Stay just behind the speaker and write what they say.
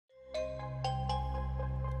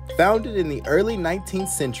Founded in the early 19th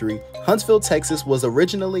century, Huntsville, Texas was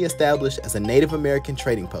originally established as a Native American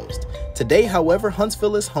trading post. Today, however,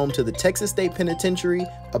 Huntsville is home to the Texas State Penitentiary,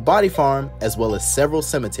 a body farm, as well as several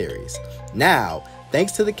cemeteries. Now,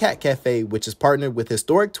 thanks to the Cat Cafe, which is partnered with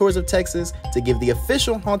Historic Tours of Texas to give the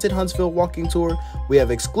official Haunted Huntsville Walking Tour, we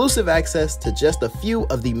have exclusive access to just a few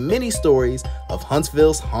of the many stories of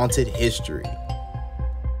Huntsville's haunted history.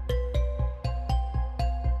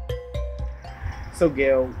 So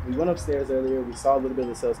Gail, we went upstairs earlier, we saw a little bit of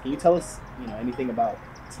the cells. Can you tell us, anything about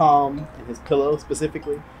Tom and his pillow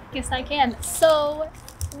specifically? Yes, I can. So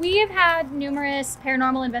we have had numerous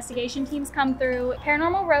paranormal investigation teams come through.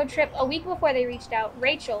 Paranormal Road Trip, a week before they reached out,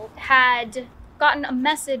 Rachel had gotten a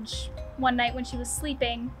message one night when she was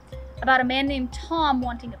sleeping about a man named Tom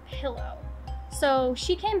wanting a pillow. So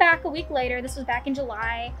she came back a week later, this was back in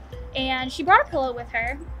July, and she brought a pillow with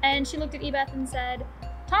her, and she looked at Ebeth and said,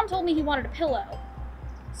 "Tom told me he wanted a pillow."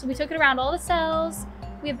 So we took it around all the cells.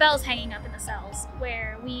 We have bells hanging up in the cells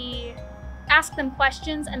where we ask them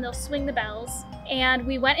questions and they'll swing the bells. And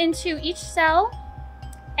we went into each cell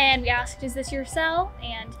and we asked, "Is this your cell?"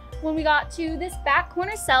 And when we got to this back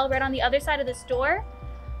corner cell right on the other side of this door,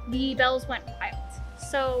 the bells went wild.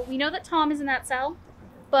 So we know that Tom is in that cell,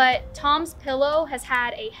 but Tom's pillow has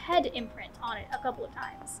had a head imprint on it a couple of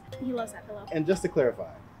times. He loves that pillow. And just to clarify,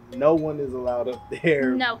 no one is allowed up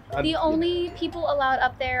there. No, the only people allowed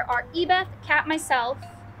up there are Ebeth, Kat, myself,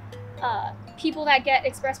 people that get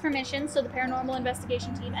express permission, so the paranormal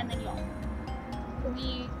investigation team, and then y'all.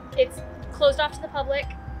 It's closed off to the public.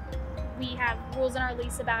 We have rules in our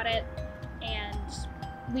lease about it, and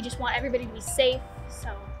we just want everybody to be safe, So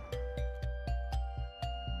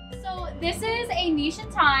this is a Niche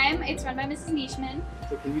in Time. It's run by Mrs. Nicheman.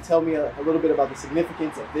 So can you tell me a little bit about the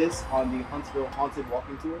significance of this on the Huntsville Haunted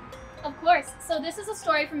Walking Tour? Of course. So this is a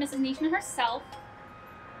story from Mrs. Nicheman herself.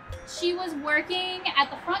 She was working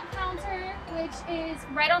at the front counter, which is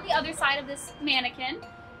right on the other side of this mannequin.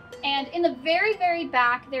 And in the very, very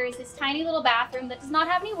back, there is this tiny little bathroom that does not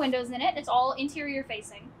have any windows in it. It's all interior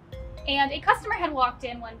facing. And a customer had walked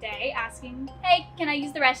in one day asking, "Hey, can I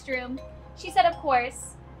use the restroom?" She said, "Of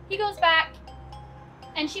course." He goes back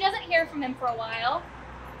and she doesn't hear from him for a while.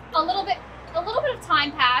 A little bit of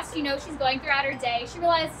time passed. She's going throughout her day. She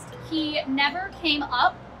realized he never came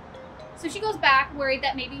up. So she goes back, worried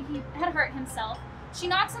that maybe he had hurt himself. She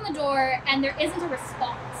knocks on the door and there isn't a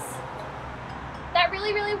response. That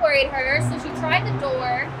really, really worried her. So she tried the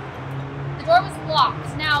door. The door was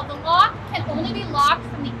locked. Now the lock can only be locked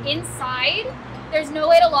from the inside. There's no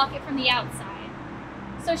way to lock it from the outside.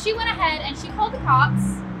 So she went ahead and she called the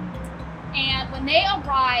cops. And when they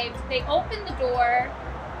arrived, they opened the door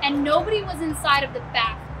and nobody was inside of the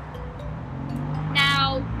bathroom.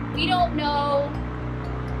 Now, we don't know,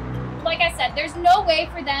 like I said, there's no way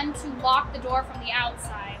for them to lock the door from the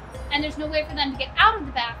outside. And there's no way for them to get out of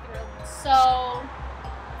the bathroom. So, I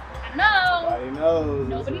don't know. Nobody knows.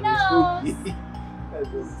 Nobody knows. Spooky. That's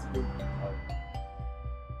really spooky.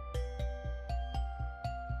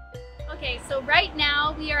 Okay, so right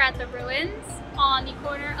now we are at the ruins on the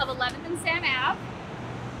corner of 11th and Sam Ave.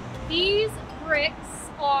 These bricks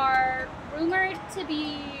are rumored to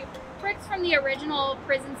be bricks from the original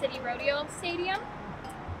Prison City Rodeo Stadium.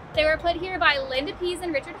 They were put here by Linda Pease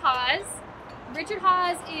and Richard Haas. Richard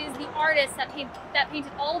Haas is the artist that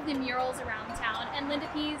painted all of the murals around town, and Linda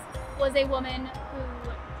Pease was a woman who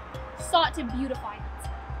sought to beautify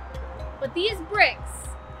Huntsville. But these bricks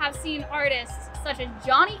have seen artists such as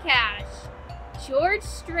Johnny Cash, George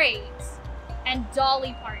Strait, and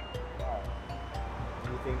Dolly Parton.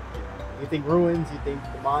 You think ruins, you think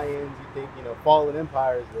the Mayans, you think fallen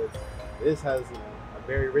empires, but this has a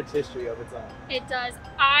very rich history of its own. It does.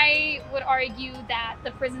 I would argue that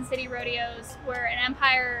the Prison City Rodeos were an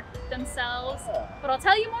empire themselves, but I'll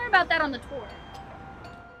tell you more about that on the tour.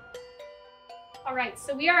 All right,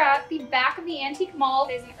 so we are at the back of the Antique Mall.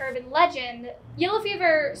 There's an urban legend. Yellow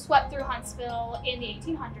fever swept through Huntsville in the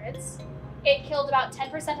 1800s. It killed about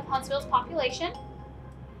 10% of Huntsville's population.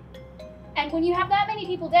 And when you have that many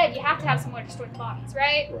people dead, you have to have somewhere to store the bodies,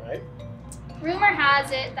 right? Right. Rumor has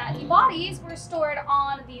it that the bodies were stored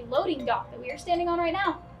on the loading dock that we are standing on right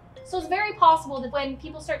now. So it's very possible that when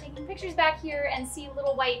people start taking pictures back here and see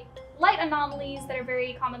little white light anomalies that are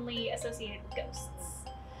very commonly associated with ghosts.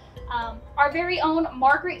 Our very own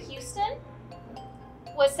Margaret Houston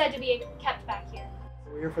was said to be kept back here.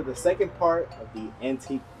 So we're here for the second part of the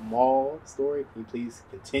Antique Mall story. Can you please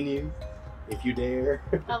continue, if you dare?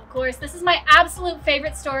 Of course, this is my absolute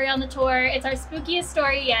favorite story on the tour. It's our spookiest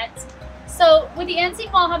story yet. So with the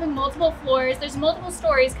Antique Mall having multiple floors, there's multiple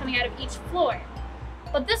stories coming out of each floor.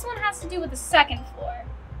 But this one has to do with the second floor.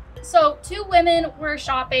 So 2 women were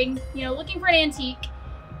shopping, looking for an antique.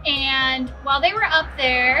 And while they were up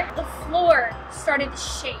there, the floor started to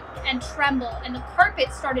shake and tremble and the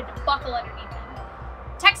carpet started to buckle underneath them.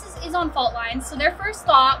 Texas is on fault lines, so their first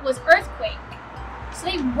thought was earthquake. So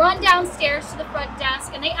they run downstairs to the front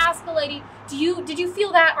desk and they ask the lady, did you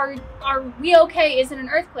feel that? Are we okay? Is it an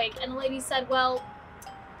earthquake? And the lady said, well,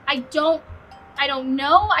 I don't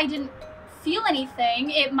know. I didn't feel anything.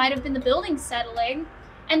 It might have been the building settling.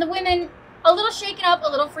 And the women, a little shaken up, a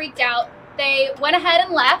little freaked out, they went ahead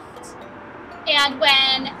and left. And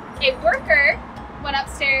when a worker went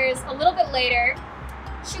upstairs a little bit later,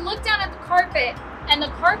 she looked down at the carpet and the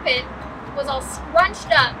carpet was all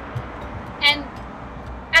scrunched up and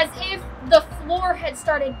as if the floor had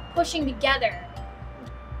started pushing together.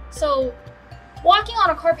 So walking on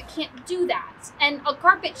a carpet can't do that, and a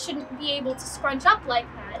carpet shouldn't be able to scrunch up like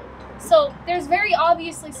that. So there's very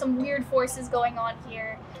obviously some weird forces going on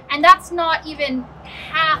here, and that's not even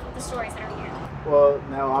half of the stories that are here. Well,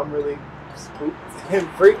 now I'm really spooked and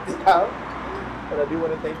freaked out, but I do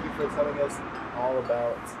want to thank you for telling us all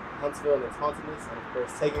about Huntsville and its hauntedness, and of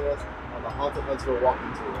course taking us on the Haunted Huntsville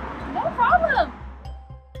Walking Tour. No problem.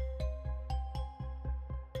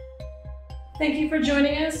 Thank you for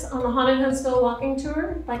joining us on the Haunted Huntsville Walking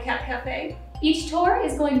Tour by Cat Cafe. Each tour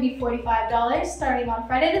is going to be $45 starting on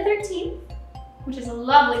Friday the 13th, which is a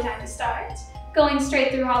lovely time to start. Going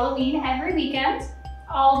straight through Halloween every weekend,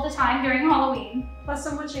 all the time during Halloween. Plus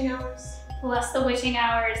some witching hours. Plus the witching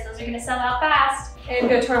hours, those are going to sell out fast. And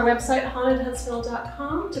go to our website,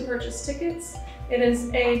 HauntedHuntsville.com, to purchase tickets. It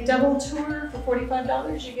is a double tour for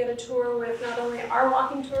 $45. You get a tour with not only our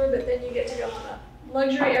walking tour, but then you get to go on a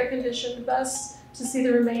luxury air-conditioned bus to see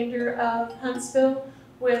the remainder of Huntsville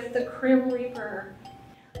with the Grim Reaper.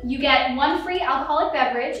 You get 1 free alcoholic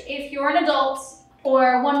beverage if you're an adult,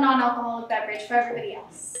 or 1 non-alcoholic beverage for everybody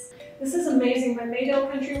else. This is amazing. By Maydale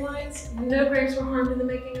Country Wines, no grapes were harmed in the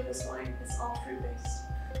making of this wine. It's all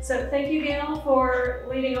fruit-based. So thank you, Gail, for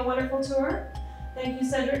leading a wonderful tour. Thank you,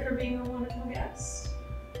 Cedric, for being a wonderful guest.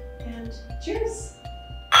 And cheers.